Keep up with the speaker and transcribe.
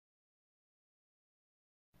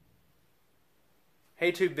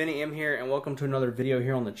Hey Tube, Benny M here, and welcome to another video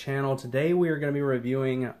here on the channel. Today we are going to be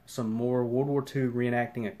reviewing some more World War II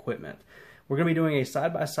reenacting equipment. We're going to be doing a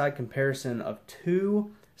side-by-side comparison of two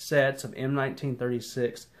sets of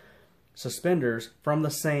M1936 suspenders from the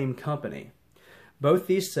same company. Both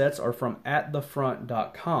these sets are from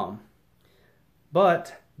atthefront.com,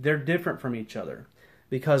 but they're different from each other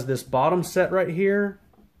because this bottom set right here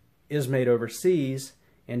is made overseas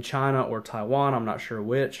in China or Taiwan, I'm not sure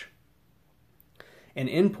which, and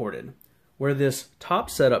imported, where this top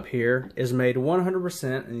setup here is made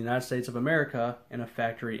 100% in the United States of America in a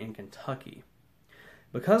factory in Kentucky.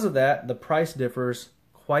 Because of that, the price differs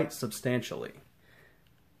quite substantially.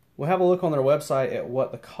 We'll have a look on their website at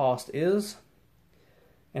what the cost is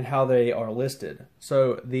and how they are listed.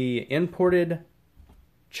 So the imported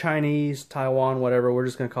Chinese, Taiwan, whatever, we're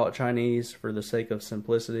just going to call it Chinese for the sake of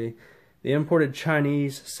simplicity. The imported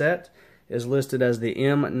Chinese set is listed as the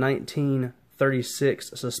M1936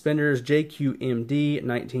 suspenders JQMD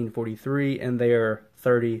 1943, and they are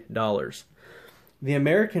 $30. The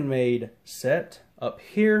American-made set up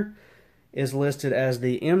here is listed as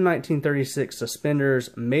the M1936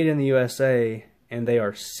 suspenders made in the USA, and they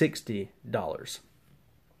are $60.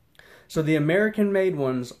 So the American-made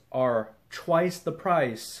ones are twice the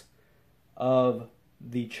price of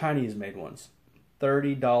the Chinese-made ones,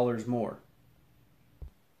 $30 more.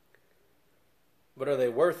 But are they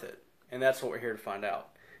worth it? And that's what we're here to find out.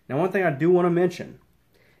 Now, one thing I do want to mention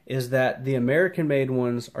is that the American-made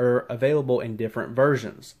ones are available in different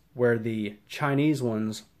versions, where the Chinese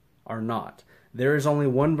ones are not. There is only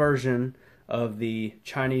one version of the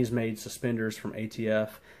Chinese-made suspenders from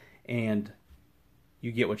ATF, and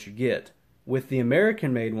you get what you get. With the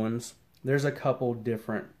American-made ones, there's a couple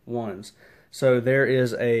different ones. So there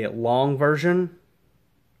is a long version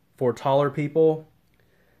for taller people.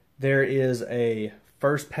 There is a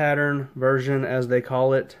first pattern version, as they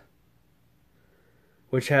call it,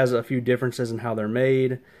 which has a few differences in how they're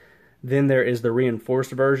made. Then there is the reinforced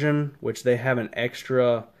version, which they have an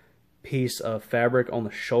extra piece of fabric on the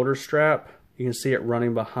shoulder strap. You can see it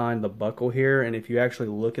running behind the buckle here, and if you actually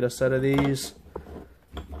look at a set of these,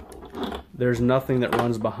 there's nothing that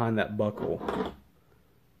runs behind that buckle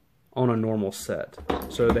on a normal set.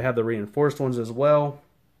 So they have the reinforced ones as well.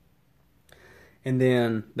 And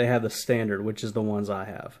then they have the standard, which is the ones I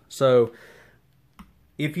have. So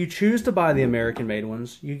if you choose to buy the American-made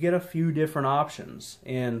ones, you get a few different options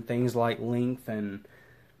in things like length and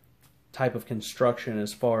type of construction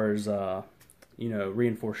as far as,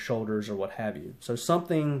 reinforced shoulders or what have you. So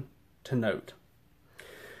something to note.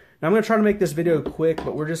 Now I'm going to try to make this video quick,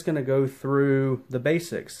 but we're just going to go through the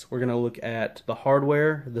basics. We're going to look at the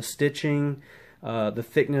hardware, the stitching, the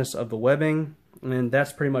thickness of the webbing, and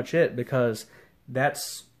that's pretty much it, because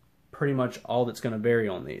that's pretty much all that's going to vary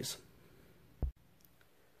on these.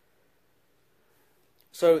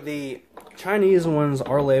 So the Chinese ones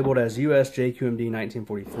are labeled as US JQMD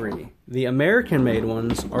 1943. The American-made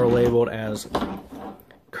ones are labeled as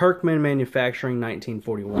Kirkman Manufacturing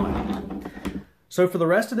 1941. So for the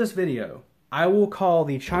rest of this video, I will call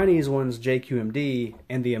the Chinese ones JQMD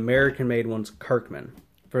and the American-made ones Kirkman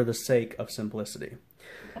for the sake of simplicity.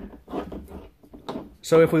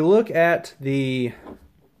 So if we look at the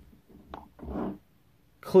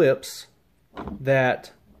clips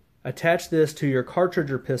that attach this to your cartridge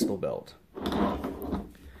or pistol belt,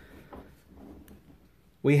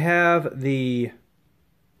 we have the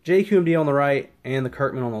JQMD on the right and the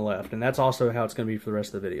Kirkman on the left, and that's also how it's going to be for the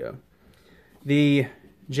rest of the video. The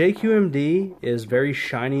JQMD is very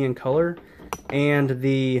shiny in color, and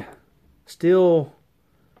the steel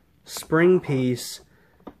spring piece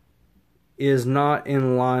is not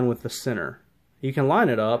in line with the center. You can line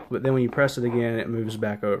it up, but then when you press it again, it moves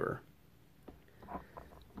back over.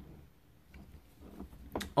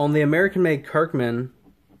 On the American-made Kirkman,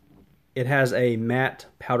 it has a matte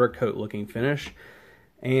powder coat looking finish,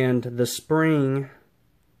 and the spring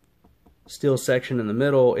steel section in the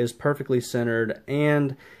middle is perfectly centered,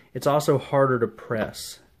 and it's also harder to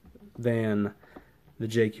press than the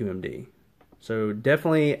JQMD. So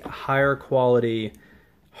definitely higher quality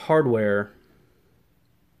hardware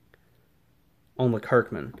on the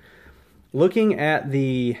Kirkman. Looking at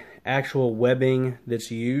the actual webbing that's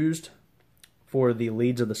used for the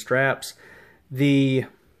leads of the straps, the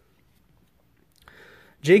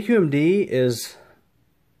JQMD is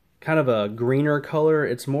kind of a greener color.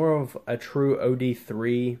 It's more of a true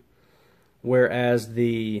OD3, whereas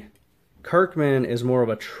the Kirkman is more of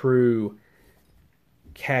a true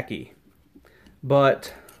khaki.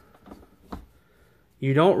 But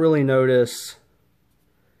you don't really notice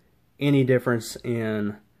any difference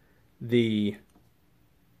in the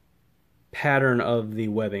pattern of the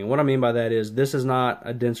webbing. What I mean by that is this is not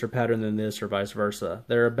a denser pattern than this or vice versa.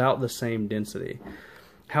 They're about the same density.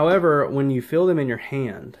 However, when you feel them in your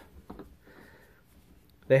hand,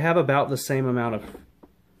 they have about the same amount of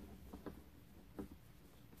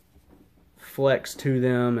flex to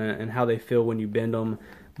them and how they feel when you bend them.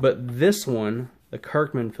 But this one, the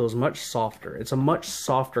Kirkman, feels much softer. It's a much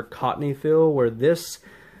softer cottony feel, where this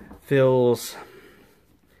feels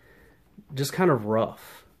just kind of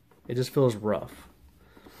rough. It just feels rough.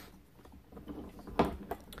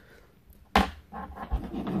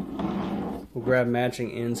 We'll grab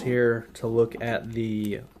matching ends here to look at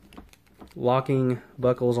the locking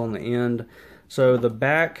buckles on the end. So the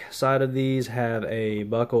back side of these have a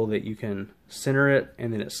buckle that you can center it,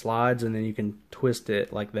 and then it slides, and then you can twist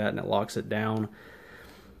it like that and it locks it down.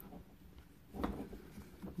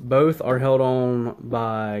 Both are held on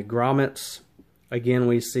by grommets. Again,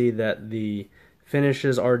 we see that the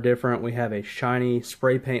finishes are different. We have a shiny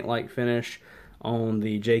spray paint like finish on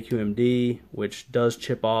the JQMD, which does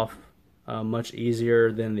chip off much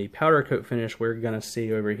easier than the powder coat finish we're going to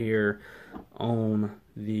see over here on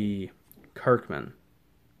the Kirkman.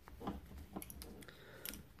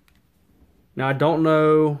 Now, I don't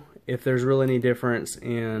know if there's really any difference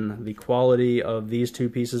in the quality of these two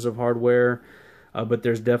pieces of hardware, but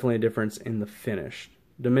there's definitely a difference in the finish.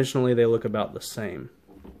 Dimensionally, they look about the same.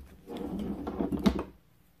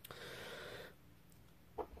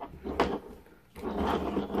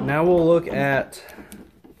 Now we'll look at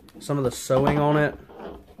some of the sewing on it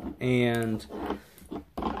and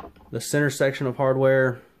the center section of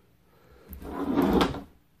hardware.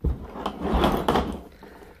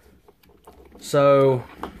 So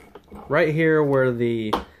right here where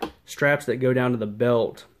the straps that go down to the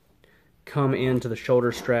belt come into the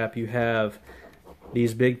shoulder strap, you have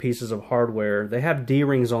these big pieces of hardware. They have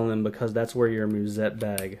D-rings on them because that's where your musette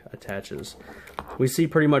bag attaches. We see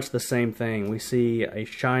pretty much the same thing. We see a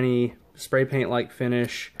shiny spray paint like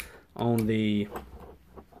finish on the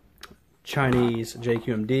Chinese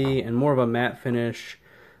JQMD and more of a matte finish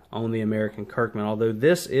on the American Kirkman, although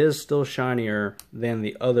this is still shinier than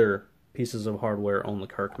the other pieces of hardware on the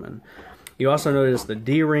Kirkman. You also notice the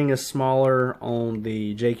D-ring is smaller on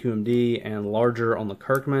the JQMD and larger on the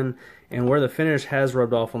Kirkman, and where the finish has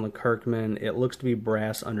rubbed off on the Kirkman, it looks to be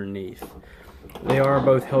brass underneath. They are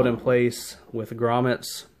both held in place with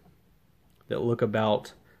grommets that look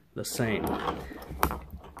about the same.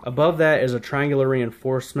 Above that is a triangular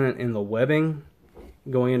reinforcement in the webbing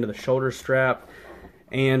going into the shoulder strap,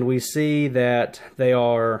 and we see that they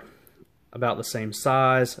are about the same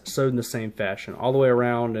size, sewed in the same fashion, all the way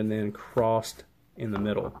around and then crossed in the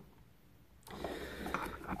middle.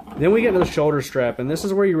 Then we get to the shoulder strap, and this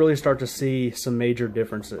is where you really start to see some major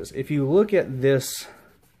differences. If you look at this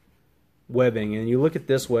webbing and you look at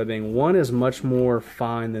this webbing, one is much more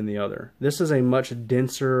fine than the other. This is a much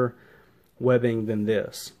denser webbing than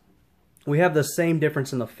this. We have the same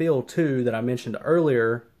difference in the feel too that I mentioned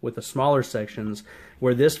earlier with the smaller sections,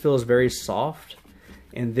 where this feels very soft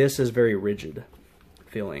and this is very rigid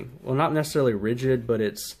feeling. Well, not necessarily rigid, but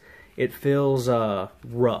it feels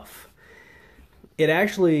rough. It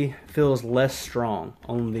actually feels less strong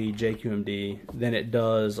on the JQMD than it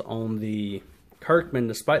does on the Kirkman,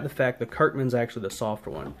 despite the fact the Kirkman's actually the softer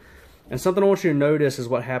one. And something I want you to notice is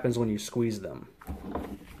what happens when you squeeze them.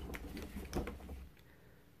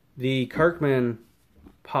 The Kirkman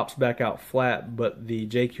pops back out flat, but the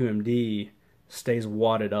JQMD stays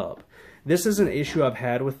wadded up. This is an issue I've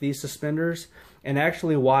had with these suspenders, and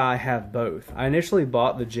actually why I have both. I initially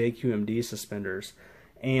bought the JQMD suspenders,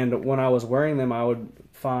 and when I was wearing them, I would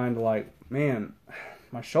find like, man,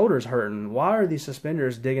 my shoulder's hurting. Why are these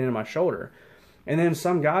suspenders digging in my shoulder? And then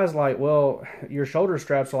some guys like, well, your shoulder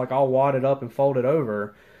straps are like all wadded up and folded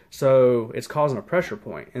over, so it's causing a pressure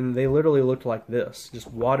point. And they literally looked like this,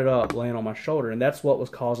 just wadded up, laying on my shoulder, and that's what was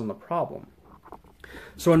causing the problem.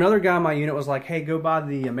 So another guy in my unit was like, hey, go buy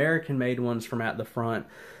the American-made ones from at the front.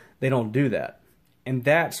 They don't do that. And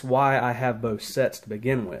that's why I have both sets to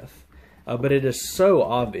begin with. But it is so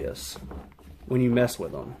obvious when you mess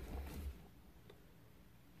with them.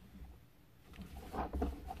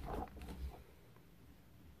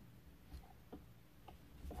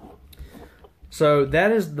 So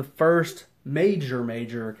that is the first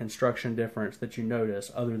major construction difference that you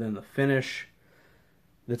notice, other than the finish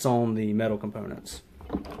that's on the metal components.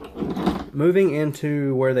 Moving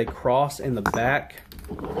into where they cross in the back,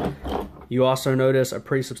 you also notice a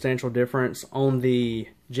pretty substantial difference. On the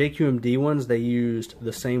JQMD ones, they used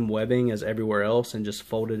the same webbing as everywhere else and just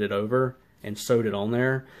folded it over and sewed it on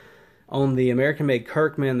there. On the American-made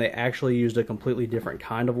Kirkman, they actually used a completely different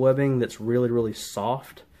kind of webbing that's really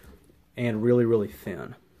soft. and really, really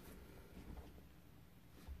thin.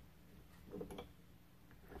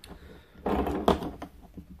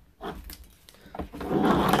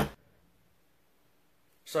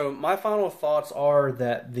 So my final thoughts are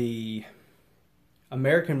that the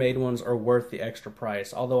American-made ones are worth the extra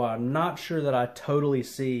price. Although I'm not sure that I totally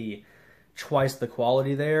see twice the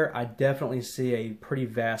quality there, I definitely see a pretty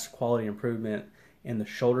vast quality improvement in the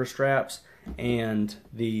shoulder straps and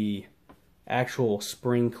the actual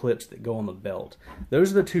spring clips that go on the belt.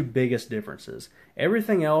 Those are the two biggest differences.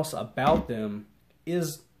 Everything else about them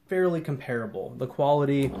is fairly comparable. The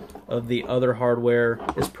quality of the other hardware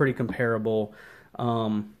is pretty comparable.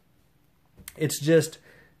 It's just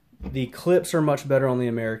the clips are much better on the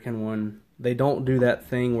American one. They don't do that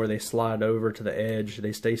thing where they slide over to the edge.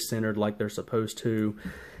 They stay centered like they're supposed to.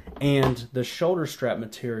 And the shoulder strap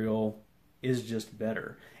material is just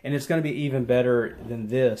better. And it's going to be even better than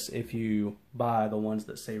this if you buy the ones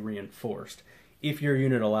that say reinforced, if your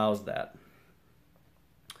unit allows that.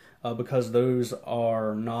 Because those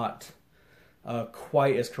are not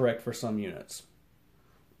quite as correct for some units.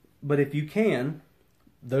 But if you can,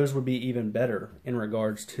 those would be even better in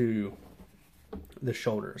regards to the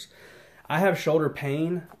shoulders. I have shoulder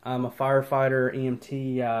pain. I'm a firefighter,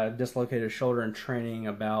 EMT. I dislocated a shoulder in training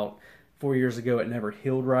about 4 years ago. It never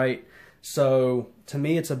healed right. So to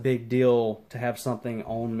me, it's a big deal to have something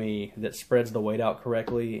on me that spreads the weight out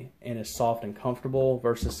correctly and is soft and comfortable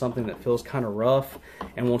versus something that feels kind of rough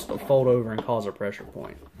and wants to fold over and cause a pressure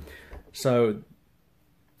point. So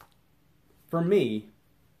for me,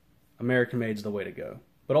 American Made's the way to go.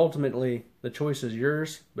 But ultimately, the choice is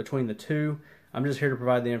yours between the two. I'm just here to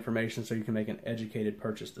provide the information so you can make an educated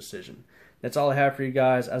purchase decision. That's all I have for you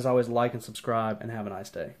guys. As always, like and subscribe, and have a nice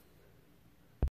day.